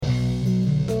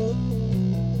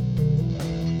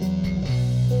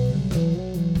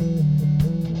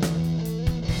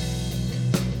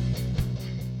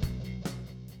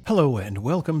Hello and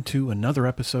welcome to another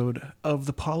episode of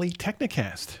the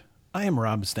Polytechnicast. I am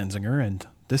Rob Stenzinger, and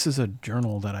this is a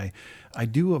journal that I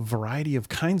do a variety of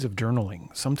kinds of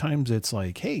journaling. Sometimes it's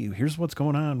like, hey, here's what's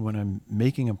going on when I'm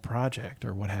making a project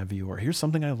or what have you, or here's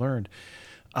something I learned.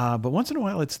 But once in a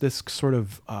while, it's this sort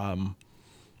of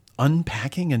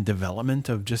unpacking and development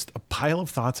of just a pile of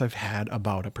thoughts I've had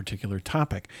about a particular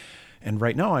topic. And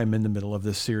right now, I'm in the middle of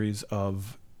this series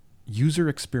of user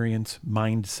experience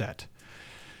mindset.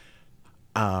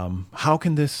 How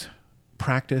can this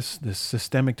practice, this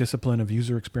systemic discipline of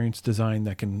user experience design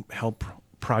that can help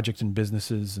projects and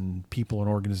businesses and people and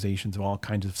organizations of all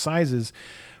kinds of sizes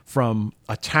from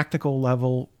a tactical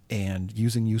level and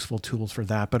using useful tools for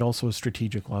that, but also a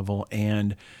strategic level?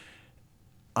 And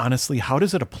honestly, how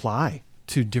does it apply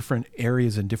to different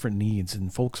areas and different needs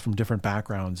and folks from different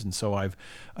backgrounds? And so I've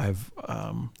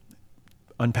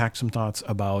unpack some thoughts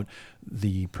about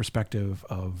the perspective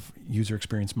of user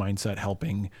experience mindset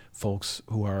helping folks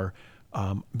who are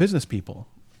business people,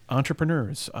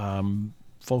 entrepreneurs,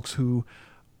 folks who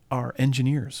are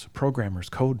engineers, programmers,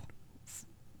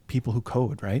 people who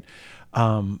code, right?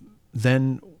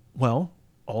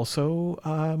 Also,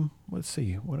 let's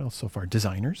see, what else so far?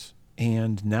 Designers.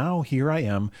 And now here I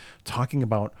am talking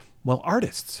about,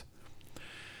 artists.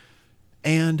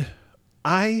 And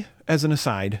as an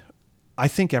aside, I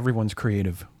think everyone's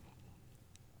creative.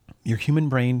 Your human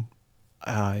brain,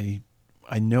 I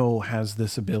know, has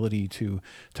this ability to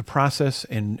process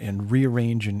and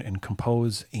rearrange and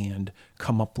compose and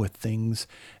come up with things.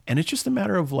 And it's just a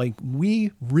matter of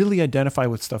we really identify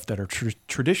with stuff that are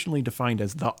traditionally defined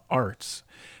as the arts,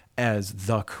 as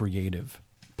the creative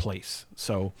place.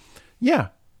 So yeah,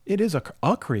 it is a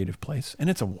creative place, and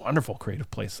it's a wonderful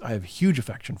creative place I have huge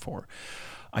affection for.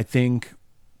 I think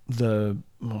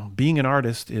being an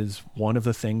artist is one of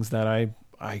the things that I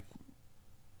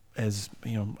as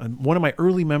one of my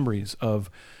early memories of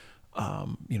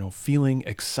feeling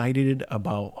excited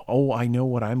about, I know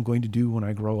what I'm going to do when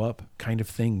I grow up kind of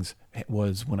things. It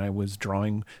was when I was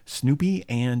drawing Snoopy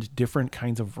and different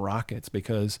kinds of rockets,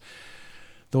 because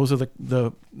those are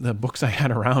the books I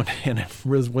had around, and it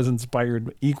was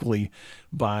inspired equally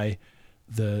by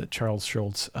the Charles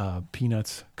Schulz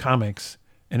Peanuts comics,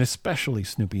 and especially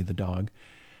Snoopy the dog,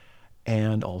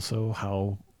 and also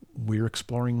how we're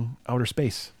exploring outer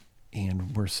space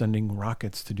and we're sending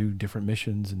rockets to do different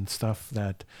missions and stuff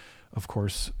that, of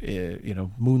course,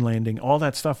 moon landing, all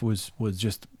that stuff was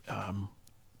just,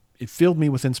 it filled me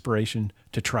with inspiration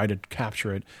to try to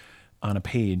capture it on a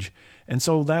page. And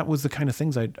so that was the kind of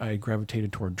things I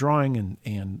gravitated toward drawing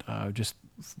and just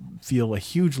feel a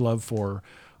huge love for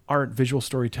art, visual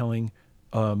storytelling,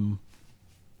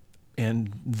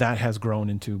 and that has grown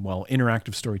into,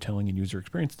 interactive storytelling and user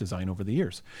experience design over the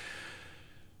years.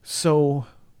 So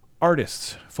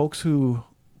artists, folks who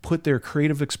put their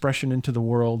creative expression into the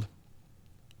world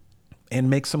and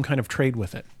make some kind of trade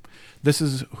with it. This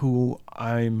is who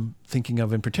I'm thinking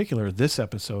of in particular, this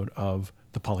episode of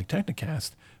the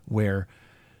Polytechnicast, where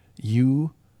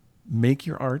you make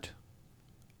your art,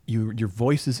 your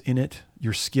voice is in it,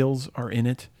 your skills are in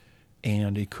it,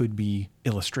 and it could be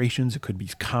illustrations, it could be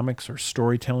comics or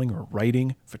storytelling or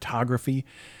writing, photography,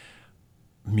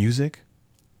 music,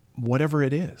 whatever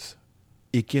it is.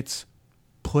 It gets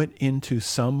put into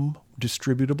some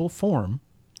distributable form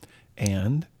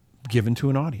and given to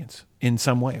an audience in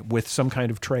some way with some kind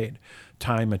of trade,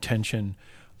 time, attention,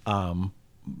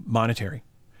 monetary.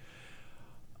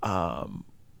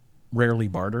 Rarely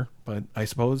barter, but I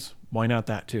suppose why not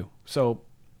that too? So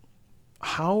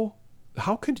how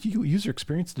could user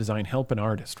experience design help an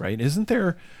artist, right? Isn't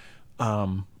there,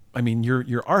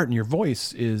 your art and your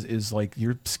voice is like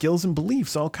your skills and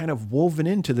beliefs all kind of woven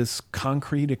into this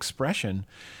concrete expression.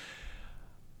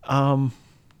 How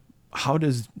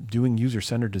does doing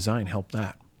user-centered design help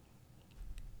that?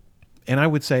 And I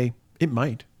would say it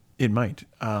might,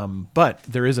 but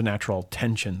there is a natural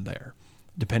tension there,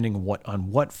 depending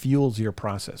on what fuels your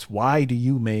process. Why do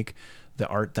you make the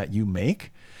art that you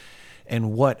make,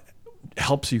 and what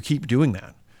helps you keep doing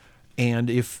that? And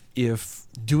if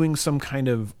doing some kind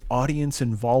of audience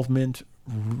involvement,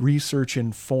 research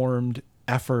informed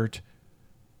effort,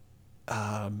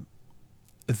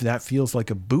 if that feels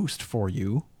like a boost for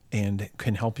you and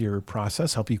can help your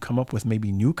process, help you come up with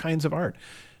maybe new kinds of art,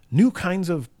 new kinds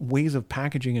of ways of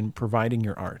packaging and providing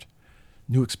your art,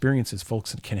 new experiences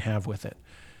folks can have with it.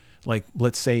 Like,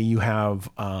 let's say you have,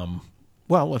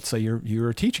 let's say you're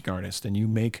a teaching artist and you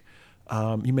make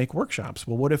workshops.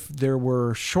 Well, what if there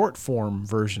were short form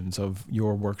versions of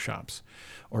your workshops?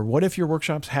 Or what if your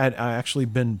workshops had actually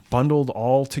been bundled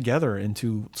all together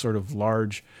into sort of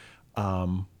large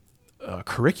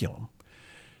curriculum,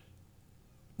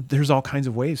 there's all kinds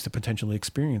of ways to potentially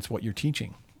experience what you're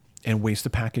teaching and ways to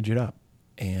package it up.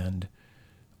 And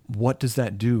what does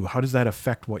that do? How does that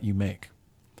affect what you make?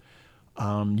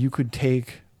 You could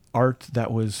take art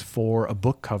that was for a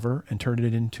book cover and turn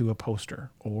it into a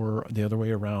poster, or the other way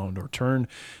around, or turn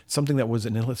something that was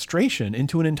an illustration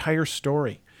into an entire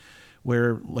story,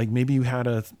 where like maybe you had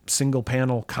a single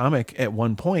panel comic at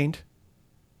one point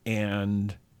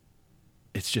and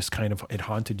it's just kind of, it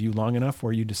haunted you long enough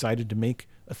where you decided to make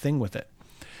a thing with it.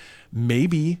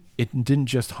 Maybe it didn't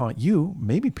just haunt you.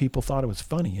 Maybe people thought it was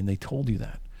funny and they told you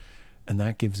that. And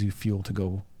that gives you fuel to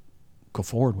go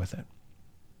forward with it.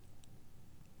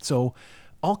 So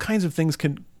all kinds of things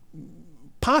can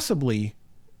possibly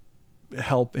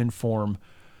help inform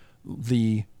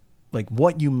the, like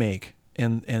what you make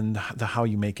and the how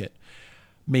you make it.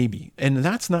 Maybe. And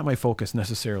that's not my focus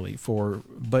necessarily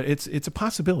but it's a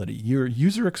possibility. Your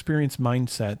user experience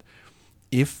mindset,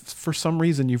 if for some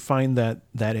reason you find that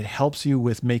it helps you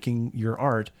with making your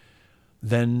art,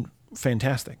 then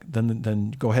fantastic.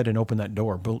 Then go ahead and open that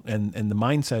door. And the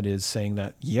mindset is saying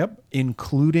that, yep,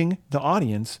 including the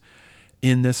audience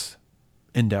in this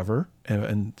endeavor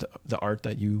and the art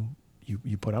that you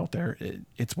put out there,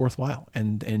 it's worthwhile.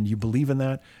 And you believe in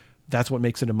that. That's what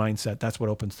makes it a mindset. That's what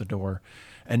opens the door.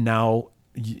 And now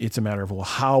it's a matter of, well,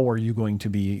 how are you going to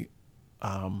be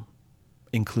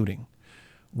including?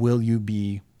 Will you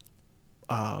be,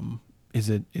 is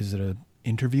it a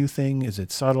interview thing? Is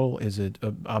it subtle? Is it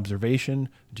observation?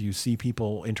 Do you see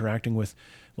people interacting with,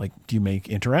 like, do you make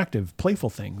interactive, playful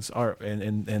things?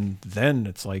 And then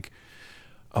it's like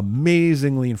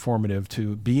amazingly informative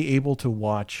to be able to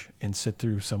watch and sit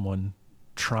through someone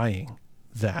trying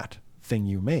that thing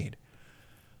you made.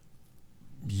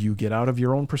 You get out of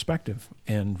your own perspective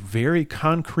and very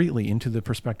concretely into the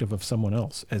perspective of someone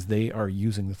else as they are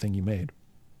using the thing you made.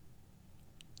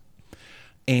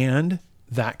 And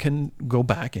that can go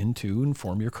back into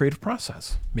inform your creative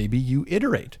process. Maybe you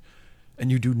iterate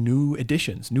and you do new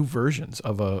editions, new versions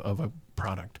of a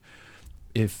product.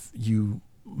 If you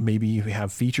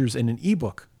have features in an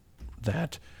ebook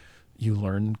that you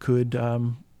learn could,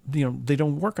 they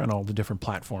don't work on all the different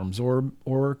platforms,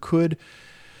 or could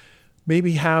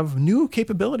maybe have new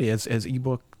capability as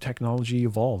ebook technology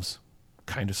evolves,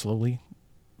 kind of slowly,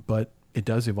 but it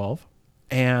does evolve,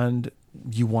 and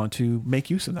you want to make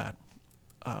use of that.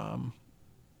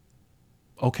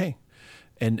 Okay.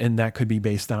 And that could be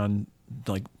based on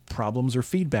like problems or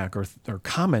feedback or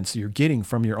comments you're getting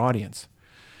from your audience.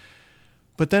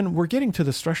 But then we're getting to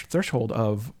the threshold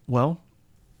of, well,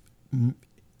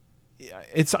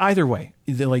 it's either way.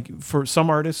 Like for some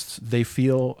artists, they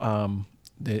feel,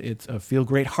 it's a feel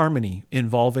great harmony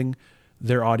involving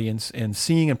their audience and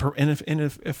seeing, and in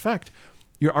effect,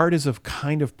 your art is a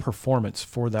kind of performance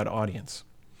for that audience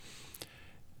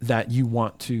that you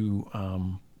want to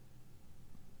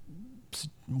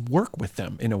work with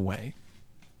them in a way,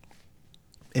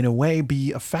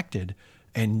 be affected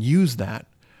and use that,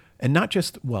 and not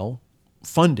just, well,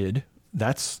 funded.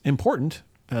 That's important,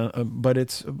 but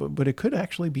it could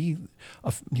actually be,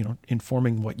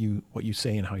 informing what you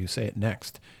say and how you say it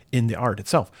next in the art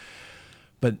itself.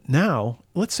 But now,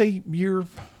 let's say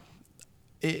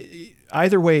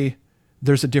either way,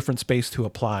 there's a different space to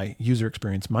apply user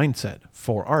experience mindset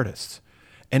for artists.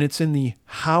 And it's in the,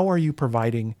 how are you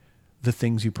providing the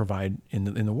things you provide in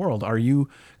the world? Are you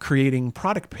creating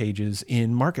product pages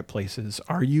in marketplaces?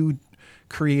 Are you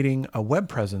creating a web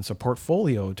presence, a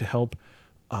portfolio to help,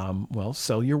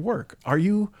 sell your work? Are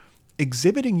you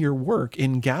exhibiting your work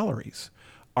in galleries?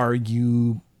 Are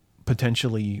you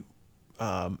potentially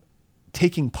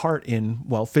taking part in,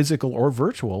 physical or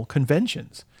virtual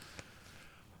conventions?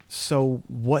 So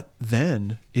what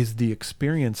then is the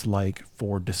experience like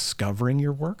for discovering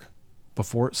your work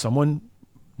before someone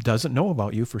doesn't know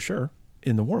about you for sure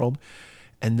in the world,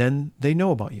 and then they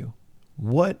know about you?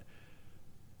 What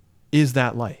is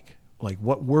that like? Like,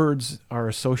 what words are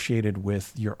associated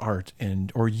with your art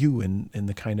or you in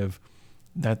the kind of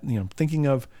that, thinking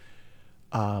of,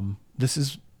 this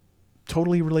is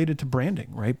totally related to branding,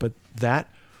 right? But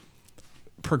that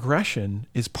progression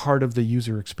is part of the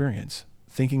user experience.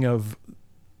 Thinking of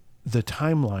the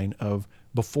timeline of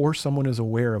before someone is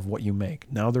aware of what you make,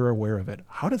 now they're aware of it.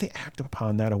 How do they act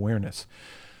upon that awareness?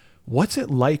 What's it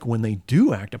like when they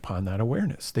do act upon that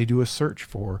awareness? They do a search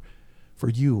for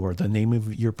you, or the name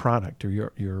of your product, or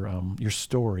your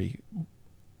story,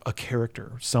 a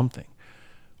character, something.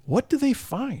 What do they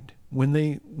find when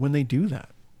they do that?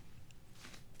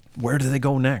 Where do they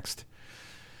go next?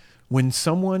 When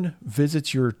someone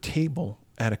visits your table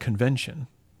at a convention,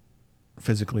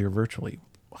 physically or virtually,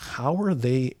 how are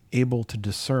they able to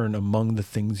discern among the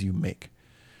things you make?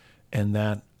 And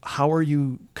that how are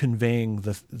you conveying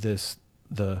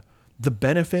the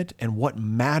benefit and what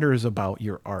matters about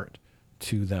your art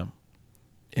to them?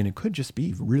 And it could just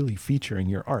be really featuring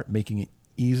your art, making it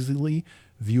easily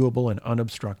viewable and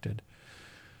unobstructed,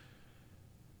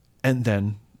 and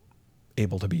then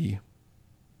able to be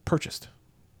purchased.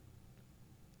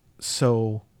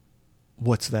 So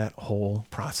what's that whole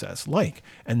process like?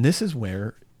 And this is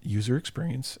where user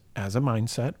experience as a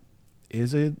mindset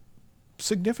is a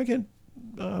significant,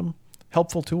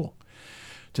 helpful tool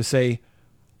to say,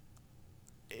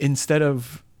 instead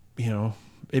of,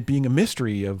 it being a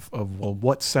mystery of well,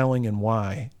 what's selling and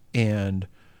why, and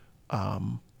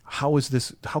how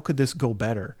could this go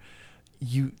better?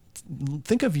 You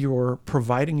think of your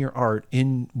providing your art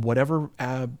in whatever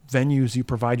venues you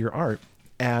provide your art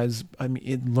as,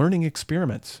 learning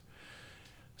experiments.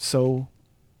 So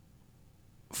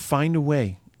find a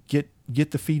way,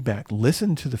 get the feedback,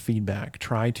 listen to the feedback,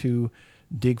 try to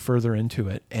dig further into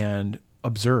it and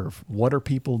observe what are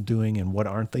people doing and what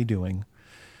aren't they doing.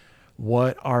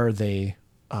 What are they,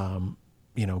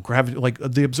 like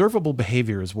the observable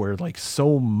behaviors where like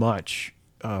so much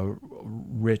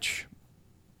rich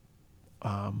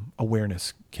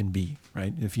awareness can be,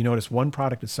 right? If you notice one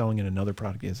product is selling and another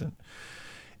product isn't,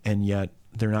 and yet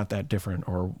they're not that different,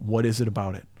 or what is it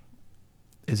about it?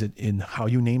 Is it in how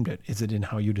you named it? Is it in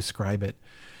how you describe it?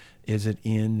 Is it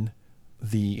in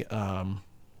the,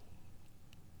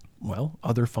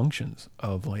 other functions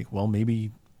of like, well,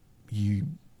 maybe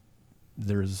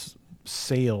there's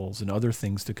sales and other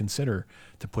things to consider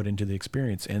to put into the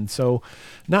experience. And so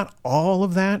not all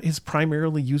of that is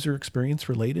primarily user experience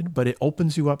related, but it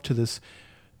opens you up to this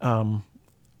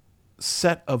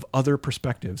set of other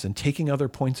perspectives and taking other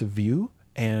points of view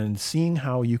and seeing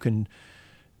how you can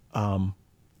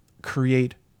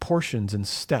create portions and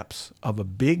steps of a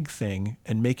big thing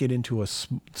and make it into a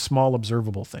small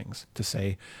observable things to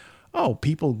say, oh,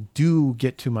 people do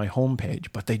get to my homepage,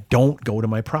 but they don't go to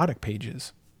my product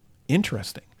pages.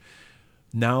 Interesting.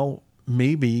 Now,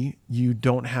 maybe you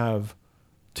don't have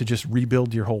to just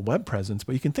rebuild your whole web presence,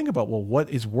 but you can think about, well, what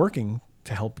is working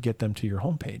to help get them to your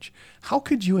homepage? How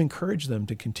could you encourage them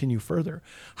to continue further?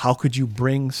 How could you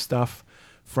bring stuff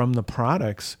from the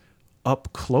products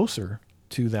up closer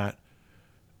to that,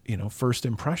 first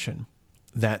impression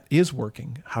that is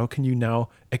working? How can you now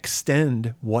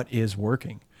extend what is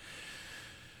working?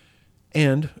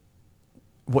 And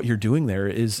what you're doing there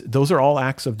is, those are all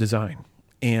acts of design.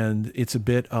 And it's a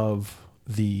bit of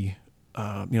the,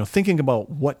 thinking about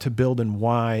what to build and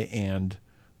why, and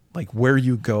like where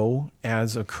you go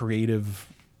as a creative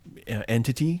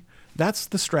entity. That's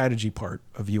the strategy part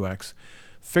of UX,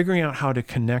 figuring out how to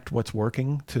connect what's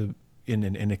working to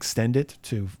and extend it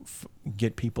to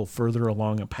get people further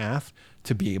along a path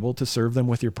to be able to serve them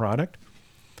with your product,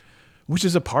 which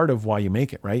is a part of why you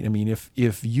make it, right? I mean,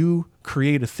 if you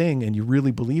create a thing and you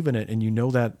really believe in it and you know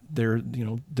that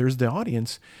there's the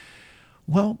audience,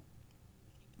 well,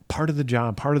 part of the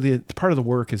job, part of the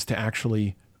work is to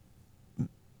actually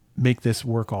make this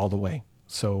work all the way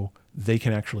so they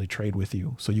can actually trade with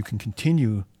you, so you can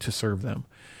continue to serve them.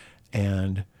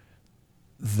 And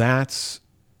that's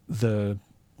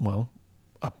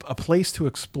a place to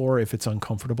explore if it's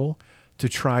uncomfortable, to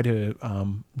try to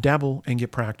dabble and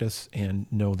get practice and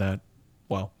know that,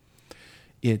 well,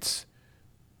 it's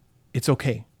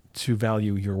okay to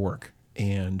value your work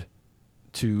and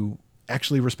to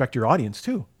actually respect your audience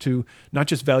too, to not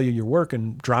just value your work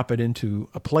and drop it into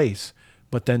a place,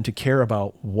 but then to care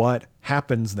about what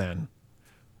happens then.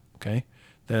 Okay.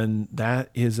 Then that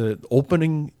is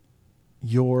opening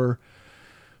your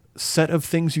set of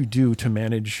things you do to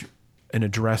manage and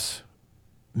address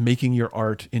making your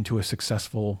art into a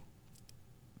successful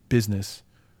business.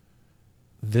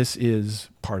 This is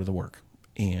part of the work,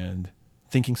 and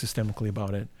thinking systemically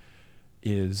about it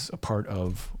is a part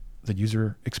of the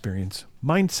user experience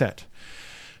mindset.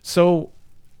 So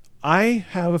I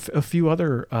have a few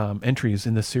other entries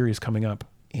in this series coming up,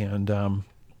 and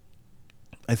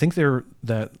I think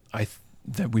that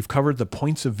we've covered the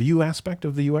points of view aspect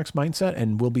of the UX mindset,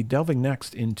 and we'll be delving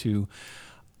next into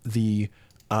the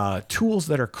tools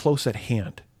that are close at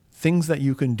hand, things that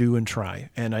you can do and try.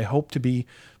 And I hope to be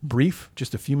brief,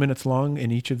 just a few minutes long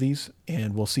in each of these,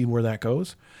 and we'll see where that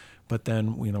goes. But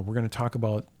then, we're going to talk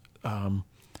about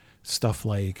stuff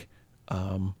like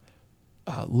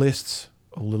lists,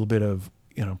 a little bit of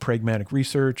pragmatic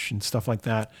research and stuff like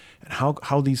that, and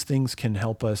how these things can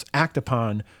help us act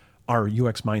upon our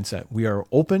UX mindset. We are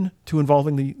open to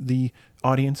involving the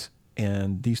audience,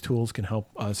 and these tools can help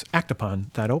us act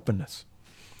upon that openness.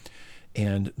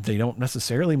 And they don't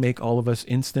necessarily make all of us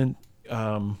instant,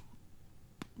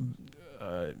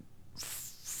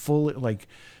 full, like,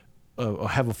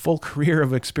 have a full career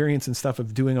of experience and stuff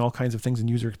of doing all kinds of things in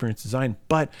user experience design,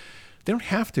 but they don't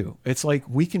have to. It's like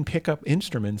we can pick up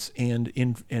instruments and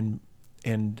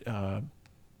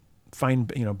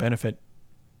find, benefit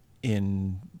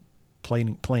in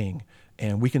playing,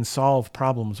 and we can solve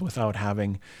problems without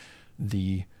having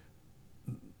the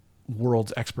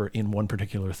world's expert in one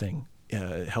particular thing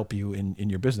help you in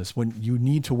your business when you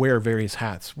need to wear various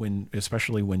hats,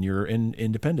 especially when you're an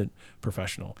independent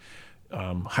professional.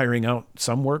 Hiring out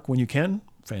some work when you can,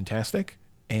 fantastic.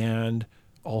 And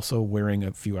also wearing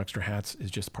a few extra hats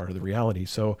is just part of the reality.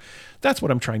 So that's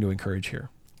what I'm trying to encourage here.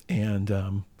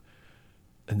 And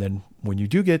then when you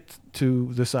do get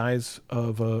to the size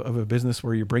of a business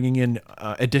where you're bringing in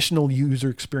additional user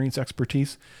experience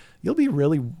expertise, you'll be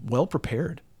really well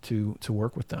prepared to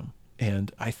work with them.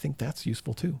 And I think that's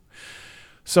useful too.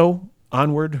 So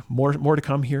onward, more to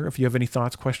come here. If you have any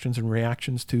thoughts, questions, and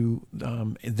reactions to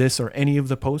this or any of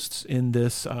the posts in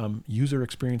this user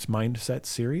experience mindset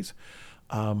series,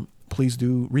 please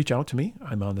do reach out to me.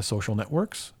 I'm on the social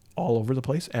networks all over the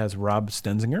place as Rob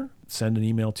Stenzinger. Send an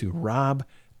email to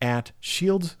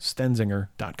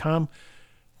rob@shieldsstenzinger.com.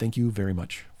 Thank you very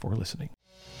much for listening.